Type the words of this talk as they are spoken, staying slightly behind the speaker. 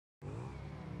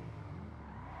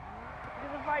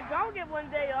I don't get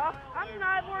one day off, I'm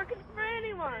not working for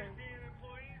anyone.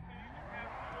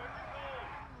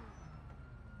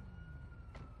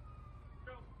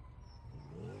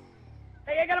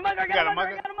 Hey, I got a mugger, I got a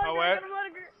mugger, I got a mugger, I got a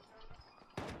mugger.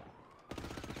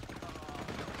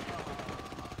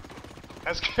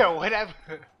 That's good, whatever.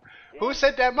 Who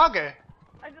said that mugger?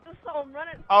 I just saw him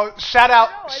running. Oh, shout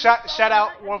out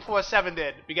 147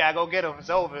 did. We gotta go get him, it's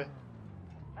over.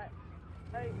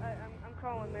 I'm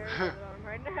calling Mary on him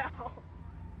right now.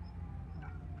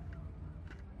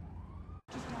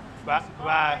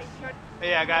 Bye.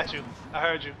 Yeah, I got you. I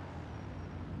heard you.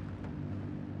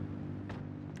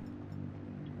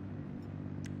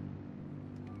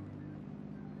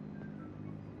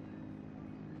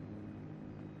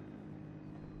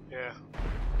 Yeah.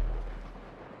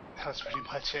 That was pretty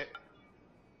much it.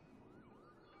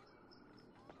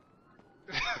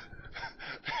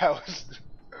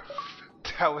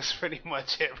 that was pretty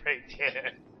much it right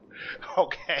there.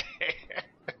 Okay.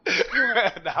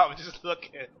 Now I'm just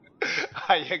looking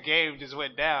how your game just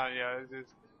went down, yo. It's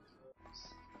just...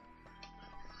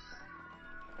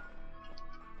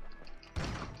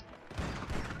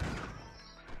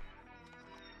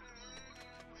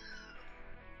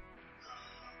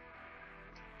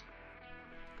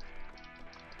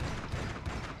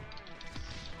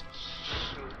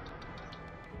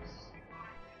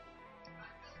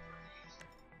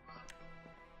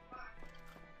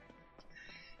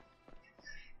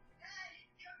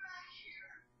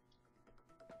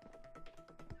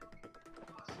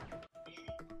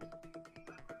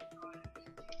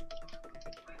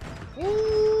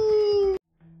 Woo!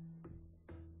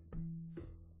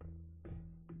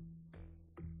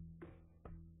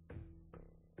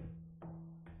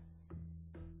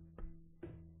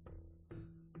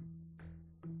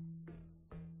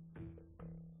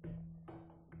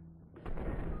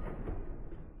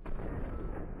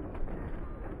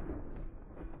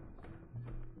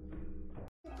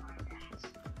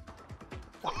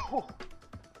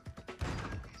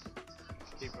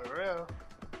 Keep it real.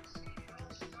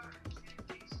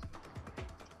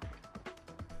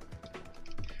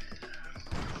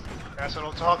 That's what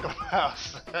I'm talking about.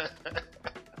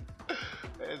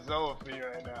 It's over for you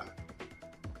right now.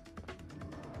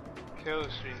 Kill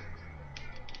Street.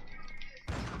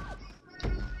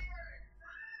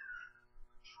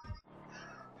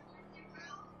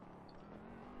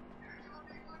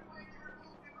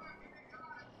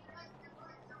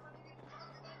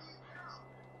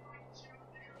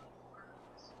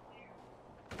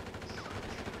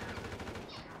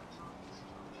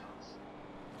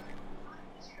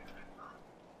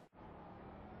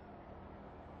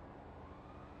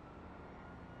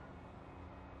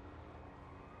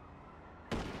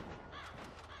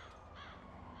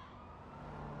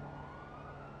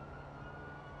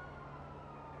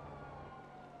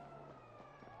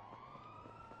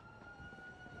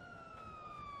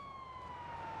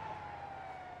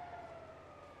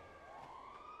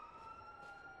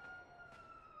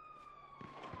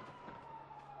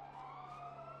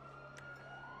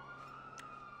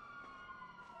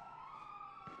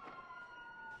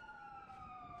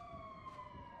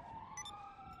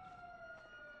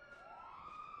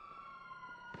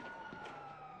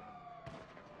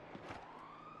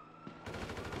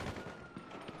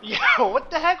 Yo,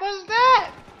 what the heck was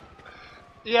that?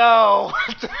 Yo,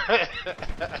 what the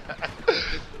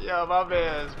Yo, my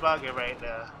man is bugging right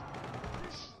now.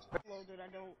 Loaded, I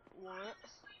don't want.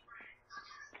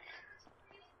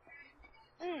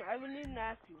 I would need to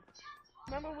ask you.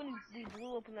 Remember when we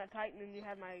blew up in that Titan and you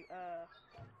had my,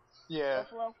 Yeah.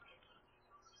 Buffalo?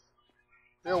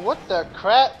 Yo, what the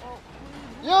crap?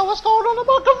 Yo, what's going on in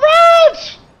my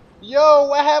garage? Yo,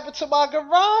 what happened to my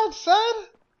garage, son?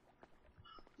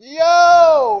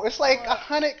 Yo, it's like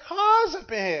 100 cars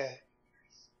up in here.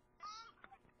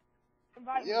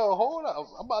 Yo, hold up.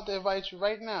 I'm about to invite you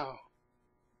right now.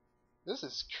 This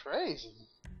is crazy.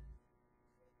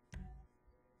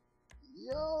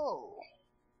 Yo.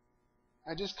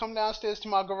 I just come downstairs to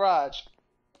my garage.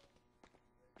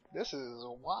 This is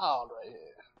wild right here.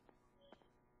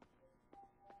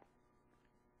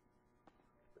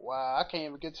 Wow, I can't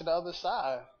even get to the other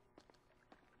side.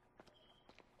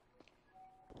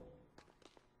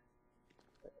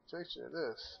 Picture of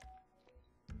this.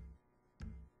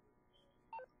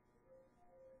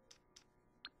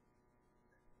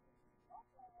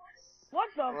 What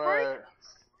the freak?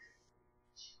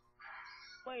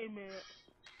 Wait a minute.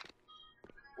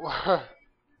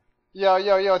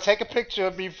 Yo, take a picture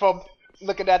of me from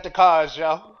looking at the cars,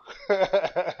 yo.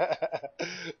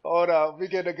 Hold on, we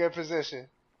get in a good position.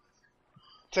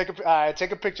 Take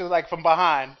a picture like from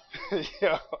behind.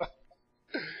 Yo.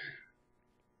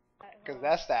 Cause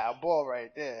that's that ball right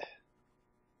there.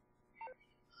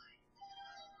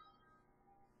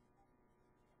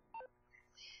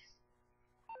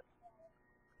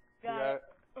 Got it.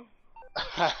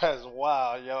 That's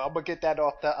wild, yo. I'm gonna get that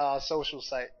off the social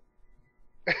site.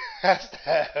 that's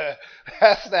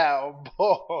that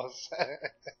balls.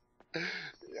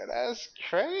 Yeah, that's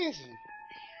crazy.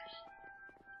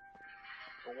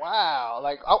 Wow,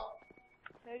 like oh,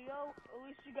 There you go. At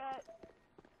least you got.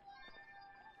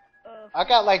 I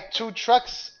got like 2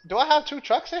 trucks. Do I have 2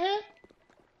 trucks in here?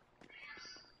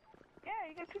 Yeah,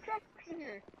 you got 2 trucks in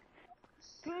here.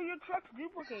 2 of your trucks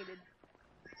duplicated.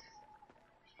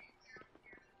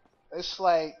 It's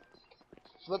like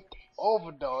flipped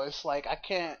over though. It's like I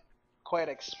can't quite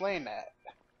explain that.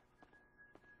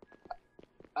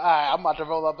 Alright, I'm about to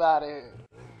roll up out of here.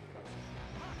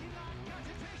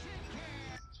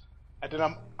 And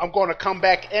then I'm gonna come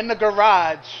back in the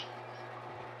garage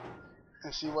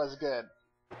and see what's good.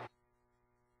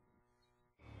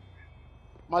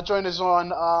 My joint is on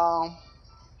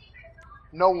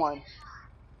no one.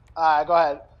 Alright, go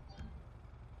ahead.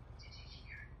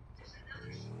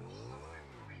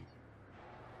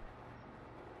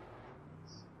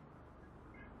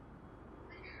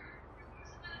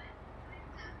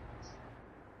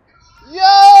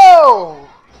 Yo!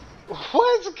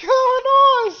 What's going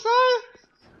on, son?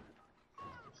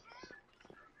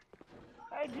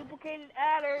 I duplicated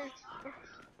adders.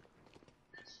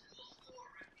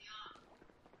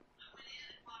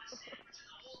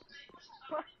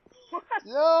 What?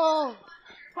 Yo!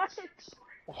 What?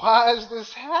 Why is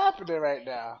this happening right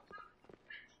now?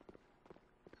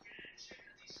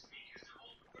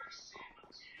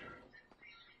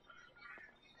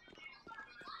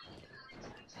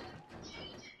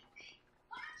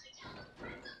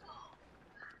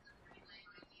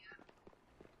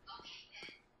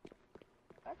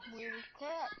 That's weird as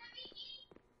crap.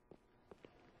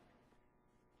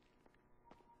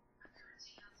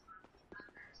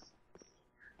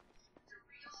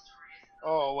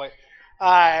 Oh, wait.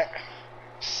 Alright.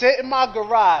 Sit in my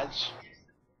garage.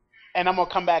 And I'm gonna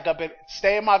come back up and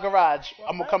stay in my garage.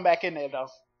 I'm gonna come back in there though.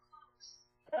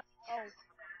 Oh.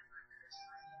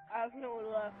 I have no one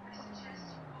left.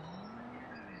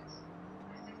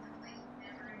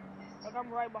 Like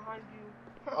I'm right behind you.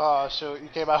 Oh shoot, you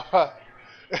came out.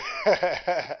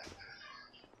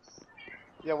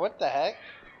 Yeah, what the heck?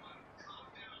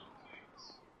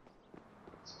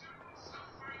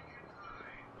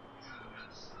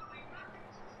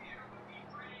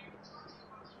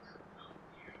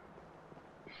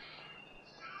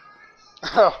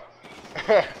 Oh.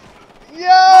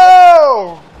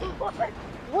 Yo!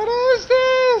 What is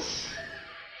this?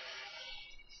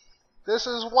 This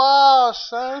is wild,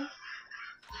 son.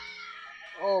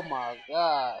 Oh my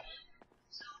gosh.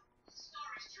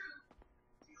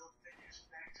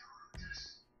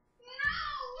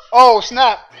 Oh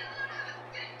snap!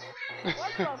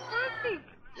 What the freak?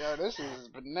 Yo, this is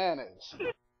bananas.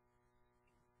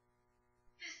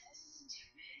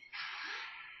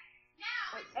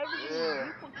 Like everything Yeah.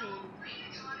 is duplicated.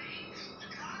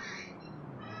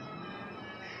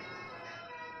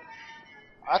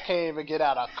 I can't even get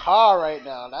out of a car right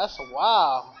now. That's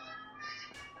wild.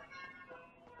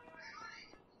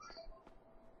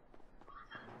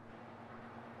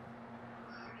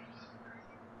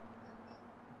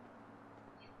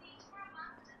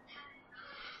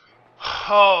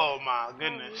 Oh my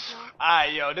goodness.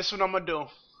 Alright, yo, this is what I'm gonna do.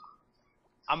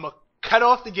 I'm gonna cut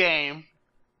off the game,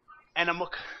 and I'm gonna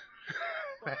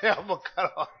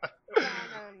cut off. No.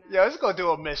 Yo, let's go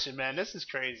do a mission, man. This is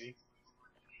crazy.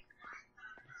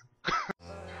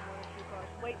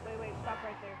 Wait, stop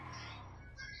right there.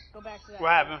 Go back to that.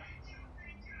 What happened?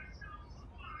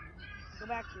 Go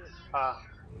back to it.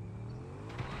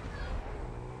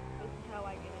 This is how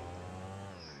I get it.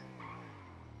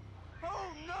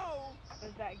 Oh no!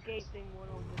 There's that gate thing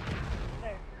went over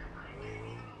there.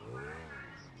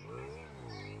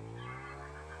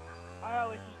 I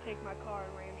always just take my car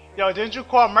and ram straight. Yo, didn't you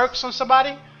call Mercs on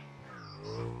somebody?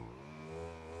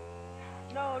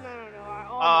 No.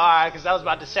 Oh, alright, because I was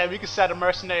about to say we could set a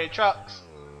mercenary trucks.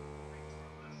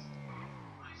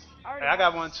 I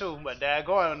got one too, but dad,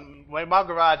 going the way my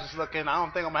garage is looking, I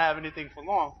don't think I'm gonna have anything for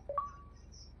long.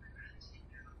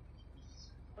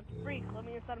 What the freak? Let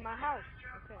me inside of my house.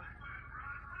 Okay.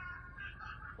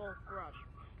 Well, garage.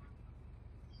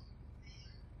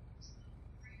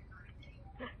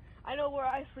 I know where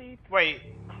I sleep. Wait.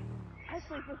 I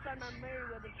sleep inside my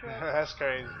Merryweather truck. That's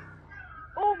crazy.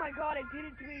 Oh my god, it did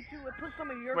it to me too. It put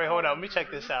some of your. Wait, hold on. Let me check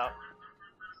this out.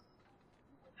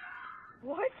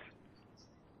 What?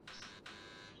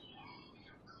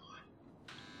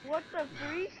 What the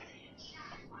freak?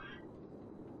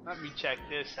 Let me check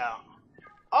this out.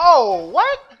 Oh,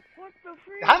 what? What the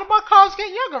freak? How did my cars get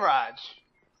in your garage?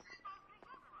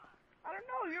 I don't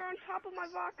know. You're on top of my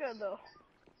vodka, though.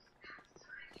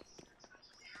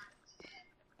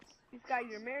 You've got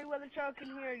your Merryweather truck in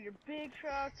here, your big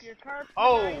truck, your car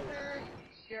organizer,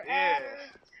 your adder.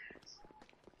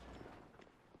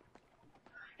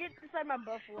 Get beside my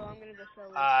buffalo. I'm gonna go sell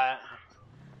it.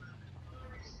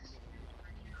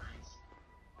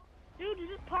 Dude, you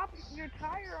just popped your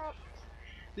tire up.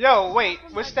 Yo, wait.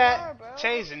 What's that? Car, bro.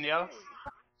 Tasing, yo.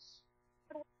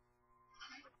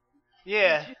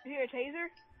 Yeah. Did you hear a taser?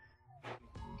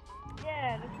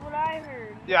 Yeah, that's what I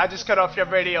heard. Yeah, I just cut off your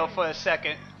radio for a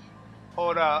second.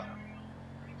 Hold up.